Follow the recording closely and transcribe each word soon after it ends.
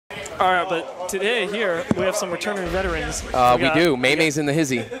All right, but today here we have some returning veterans. We do. May's in the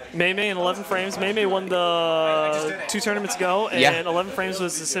hizzy. May in 11 frames. May won the 2 tournaments ago, and 11 frames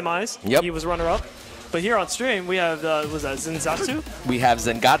was the semis. Yep. He was runner-up. But here on stream, we have, was that Zengatsu? We have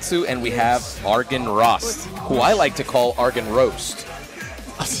Zengatsu, and we have Argenrost, who I like to call Argenrost.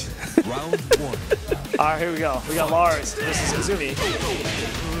 Round 1. All right, here we go. We got Lars versus Kazumi.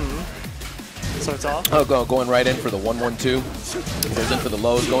 Starts off. Oh, going right in for the 1-1-2. Goes in for the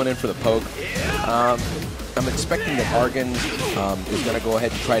lows, going in for the poke. I'm expecting that Argen is going to go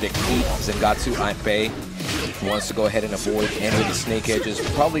ahead and try to keep Zengatsu at bay. He wants to go ahead and avoid any of the snake edges.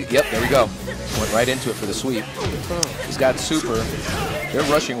 Probably, yep, there we go. Went right into it for the sweep. He's got super. They're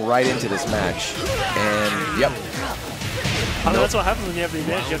rushing right into this match. And, yep. I mean, that's what happens when you have the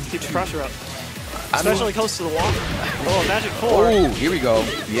advantage. You have to keep the pressure up. Especially close to the wall. Oh, Magic 4. Oh, here we go.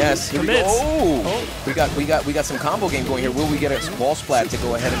 Yes, here we go. Oh. We got some combo game going here. Will we get a ball splat to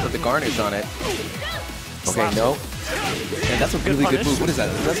go ahead and put the garnish on it? Okay, no. And that's a really good move. What is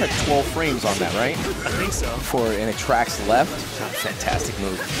that? That's like 12 frames on that, right? I think so. And it tracks left. Fantastic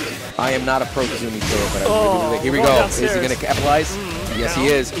move. I am not a pro Kazumi player, but I really here we go. Downstairs. Is he going to capitalize? Yes, he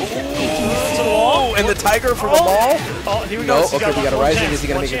is. Oh, and the tiger for the ball? Oh, here we No, go. okay, we got a rising. Is he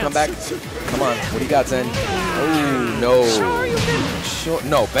going to make a comeback? Come on. What do you got, Zen? Oh, no.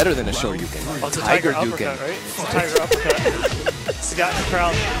 No, better than a Shoryuken. Oh, it's a Tiger uppercut, Duken. right? It's a tiger uppercut. Sagat in the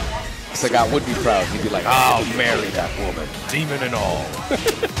crowd. Sagat would be proud. He'd be like, I'll marry that woman, demon and all.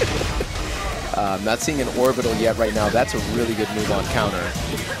 Not seeing an orbital yet right now. That's a really good move on counter.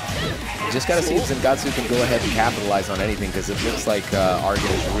 Just got to see if Zengatsu can go ahead and capitalize on anything, because it looks like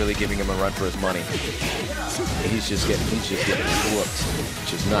Argen is really giving him a run for his money. He's just getting whooped,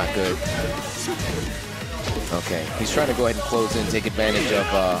 which is not good. Okay, he's trying to go ahead and close in, take advantage of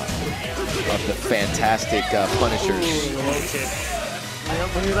the fantastic punishers. Okay.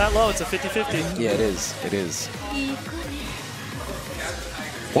 When you're that low, it's a 50-50. Yeah, it is. It is.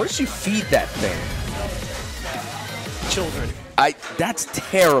 What did you feed that thing? Children. That's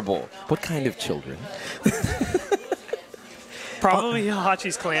terrible. What kind of children? Probably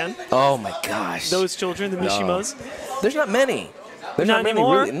Hachi's clan. Oh my gosh. Those children, the Mishimas. There's not many. There's not many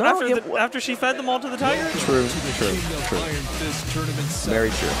anymore? really. No, after she fed them all to the tiger? True. Very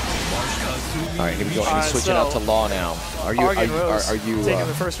true. All right, here we go. He's switching out to Law now. Are you taking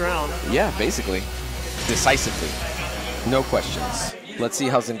the first round? Yeah, basically. Decisively. No questions. Let's see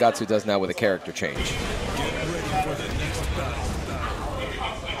how Zengatsu does now with a character change.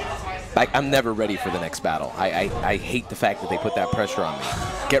 I'm never ready for the next battle. I hate the fact that they put that pressure on me.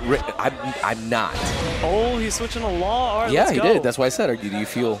 I'm not. Oh, he's switching a Law? All right, yeah, let's he go. did. That's why I said, do you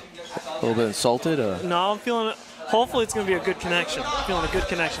feel a little bit insulted? No, I'm feeling it. Hopefully it's going to be a good connection. I'm feeling a good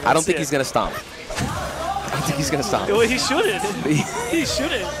connection. I don't think he's going to stomp. I don't think he's going to stomp. Well, he shouldn't. He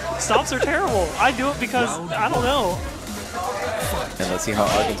shouldn't. Stomps are terrible. I do it because, I don't know. And let's see how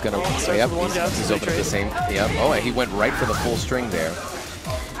Argen's going to... Yep, he's open at the same... Yep. Oh, he went right for the full string there.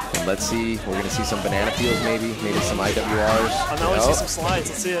 And let's see, we're going to see some banana peels maybe some IWRs. Oh, now we see some slides.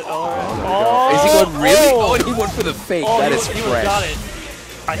 Let's see it. Is he going really? Oh, and he went for the fake. That is fresh. He got it,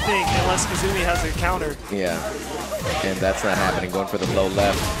 I think, unless Kazumi has a counter. Yeah, and that's not happening. Going for the low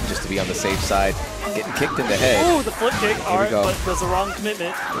left just to be on the safe side. Getting kicked in the head. Ooh, the flip kick. All right, but that's the wrong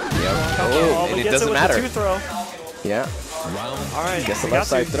commitment. Yep. Oh, and it doesn't matter. With the 2 throw. Yeah. All right, gets the left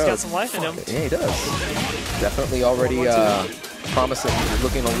side throw. He's got some life in him. Yeah, he does. Definitely already promising. He's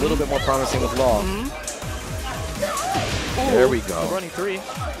looking a little bit more promising with Law. There we go. Running 3.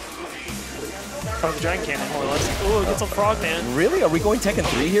 Oh, the Dragon Cannon, more or less. Ooh, get some Frogman. Really? Are we going Tekken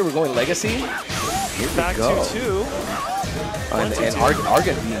 3 here? We're going Legacy? Here Back we go. 2-2. And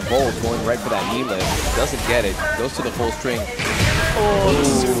Argen being bold, going right for that knee lift. Doesn't get it. Goes to the full string. Oh, the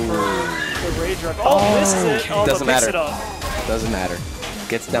super. The rage rep. Oh, misses it. Oh, doesn't matter. It up. Doesn't matter.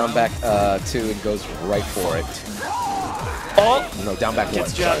 Gets down back 2 and goes right for it. Oh! No, down back 1.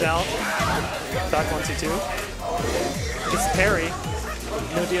 Gets jabbed out. Back 1-2-2. Gets parry.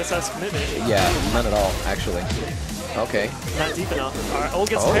 No DSS commitment. Yeah, none at all, actually. Okay. Not deep enough. All right. Oh,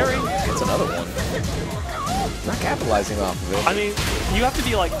 gets parry. Gets another one. Not capitalizing off of it. I mean, you have to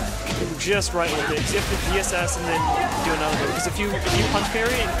be like just right with it. You have to DSS and then do another one. Because if you punch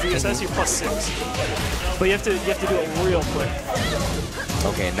parry and DSS, you're +6. But you have to do it real quick.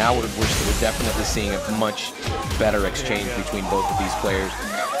 Okay, now we're definitely seeing a much better exchange between both of these players.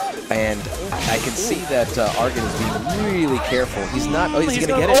 And I can see that Argen is being really careful. He's not. Oh, he's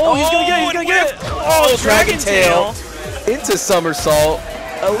going to get it. Oh, he's going to get it. Oh, Dragon Tail. Into somersault.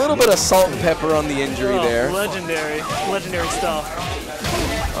 A little bit of salt and pepper on the injury there. Legendary stuff.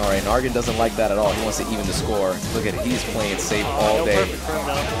 All right, and Argen doesn't like that at all. He wants to even the score. Look at it. He's playing safe all day. Perfect for him,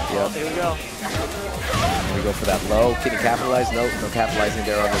 though. Yep. Here we go. Here we go for that low. Can he capitalize? Nope, no capitalizing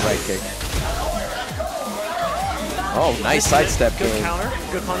there on the right kick. Oh, nice sidestep. Good counter.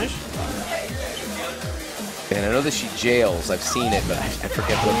 Good punish. And I know that she jails. I've seen it, but I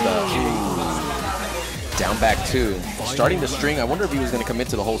forget what the... Down back two. Starting the string. I wonder if he was going to commit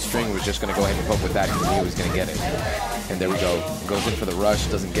to the whole string or was just going to go ahead and poke with that because he knew he was going to get it. And there we go. Goes in for the rush.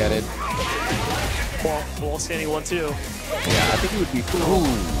 Doesn't get it. Wall standing 1-2. Yeah, I think he would be... Ooh.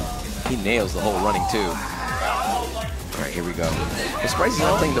 He nails the whole running too. All right, here we go. I'm surprised he's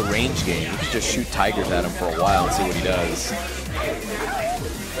not playing the range game. You could just shoot tigers at him for a while and see what he does.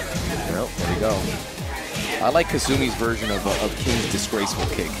 Well, there we go. I like Kazumi's version of King's disgraceful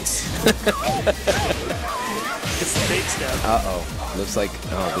kick. It's the fake step. Uh-oh. Looks like,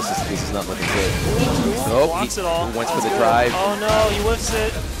 oh, this is not looking good. Nope, Blocks it all. He went for the drive. Oh no, he whiffs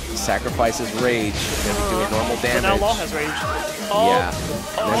it. Sacrifices rage. Gonna be doing normal damage. But now Law has rage. Oh. Yeah,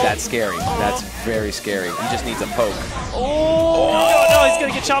 and that's scary. That's very scary. He just needs a poke. Oh, no, he's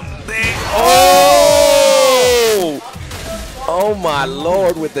gonna get chopped. Oh! Oh my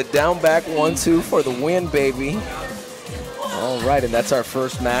lord, with the down back 1-2 for the win, baby. All right, and that's our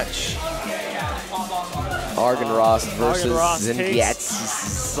first match. Argenrost versus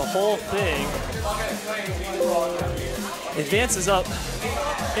Zengatsu. The whole thing. Advances up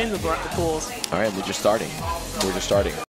in the pools. All right, we're just starting.